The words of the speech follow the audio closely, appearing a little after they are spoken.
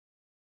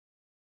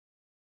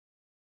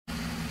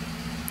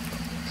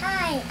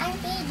Hi, I'm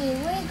Cady.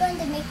 We're going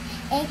to make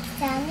egg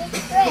sandwich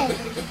bread.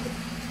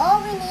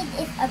 All we need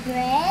is a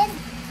bread,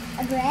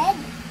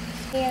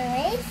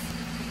 rice,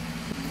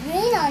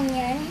 green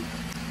onion,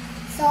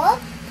 salt,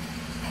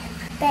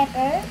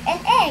 pepper,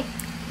 and egg.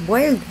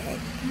 Boiled egg.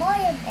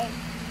 Boiled egg.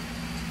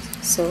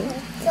 So,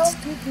 let's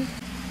do it.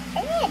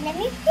 Alright, let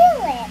me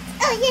fill it.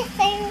 Oh yes,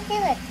 I will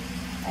fill it.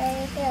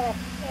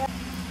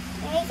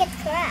 Make it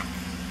crack.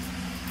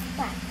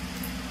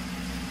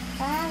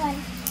 Come on.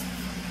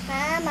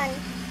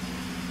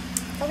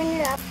 Open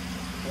it up.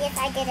 Yes,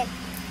 I did it.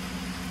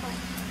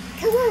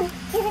 Come on,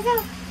 give it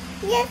up.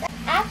 Yes.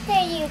 After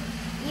you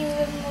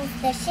remove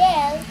the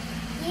shell,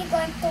 you're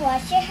going to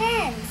wash your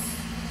hands.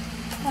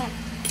 Come on.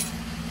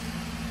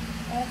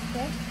 That's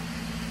good.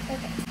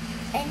 Okay.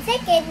 And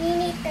second, you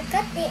need to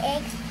cut the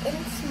eggs in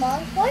small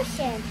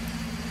portions.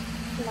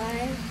 Come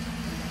on.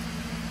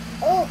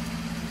 Oh,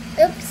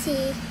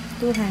 oopsie.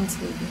 2 hands,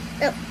 baby.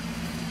 Oh,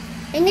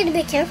 I need to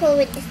be careful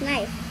with this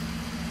knife.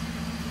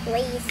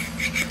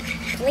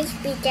 Please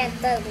be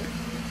gentle.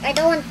 I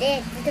don't want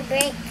it to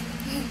break.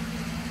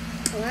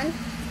 Come on.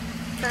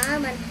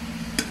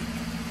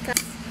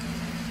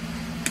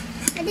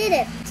 I did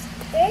it.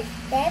 First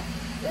step,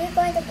 we're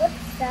going to put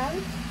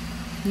some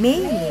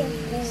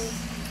Mayonnaise.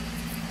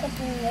 Put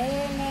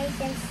mayonnaise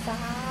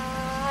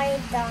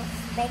inside the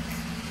steak.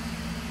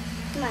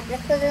 Come on,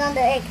 let's put it on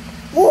the egg.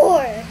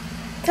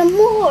 Some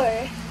more.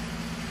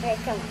 Alright,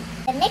 come on.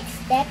 The next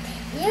step,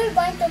 you're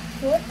going to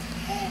put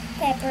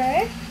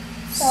pepper,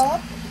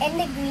 salt, and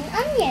the green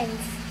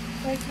onions.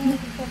 First, we need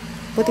to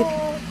Put it.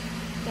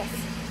 Yes.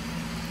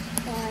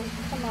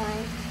 Come on.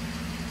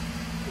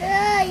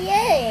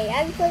 Yay! I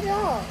put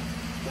all.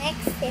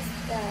 Next is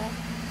the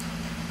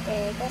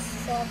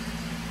salt.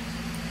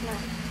 Come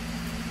on.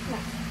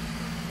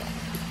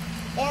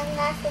 And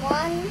last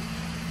one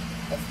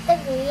is the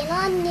green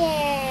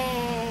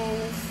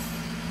onions.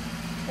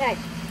 Right.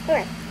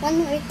 Alright. One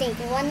more thing.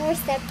 One more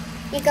step.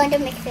 You're going to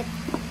mix it.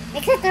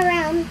 Mix it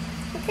around.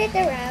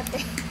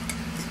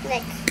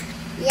 Next.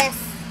 Yes.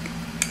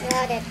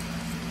 Got it.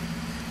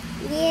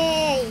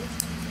 Yay.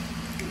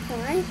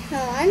 Come on.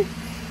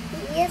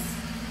 Yes.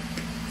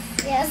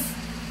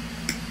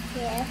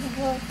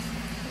 Go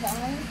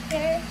down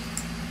there.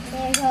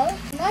 There you go.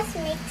 Must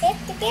mix it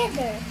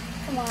together.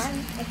 Come on,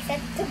 mix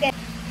it together.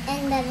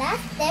 And the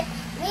last step,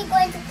 we're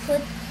going to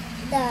put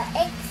the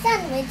egg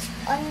sandwich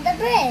on the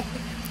bread.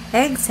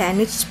 Egg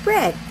sandwich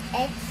spread.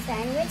 Egg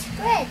sandwich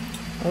bread.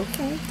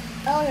 Okay.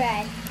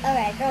 Alright.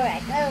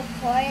 I'll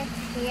pour it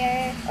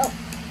here. Oh,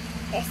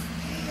 yes.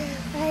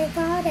 I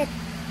got it.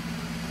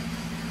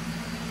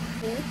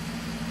 See?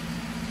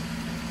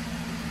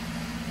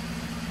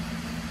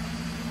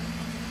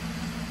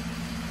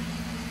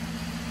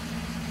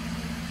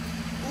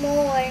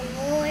 More.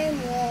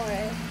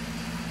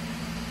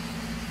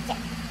 Yeah.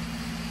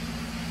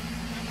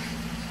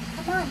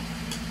 Come on.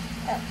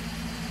 Oh.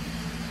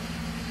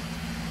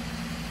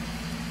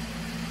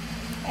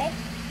 Right.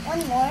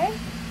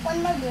 One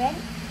more bread.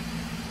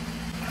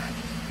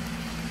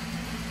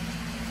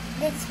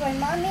 This is for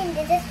mommy and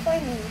this is for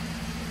me.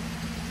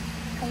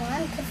 Come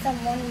on, put some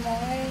one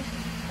more.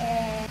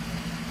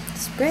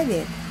 Spread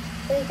it.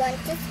 We're going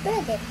to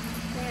spread it.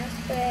 Now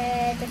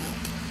spread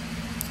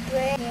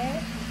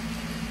here.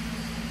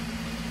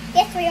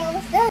 Yes, we're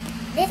almost done.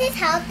 This is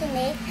how to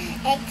make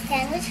egg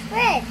sandwich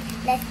bread.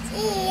 Let's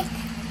eat.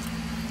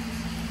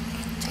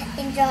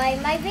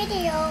 Enjoy my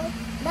video.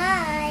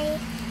 Bye.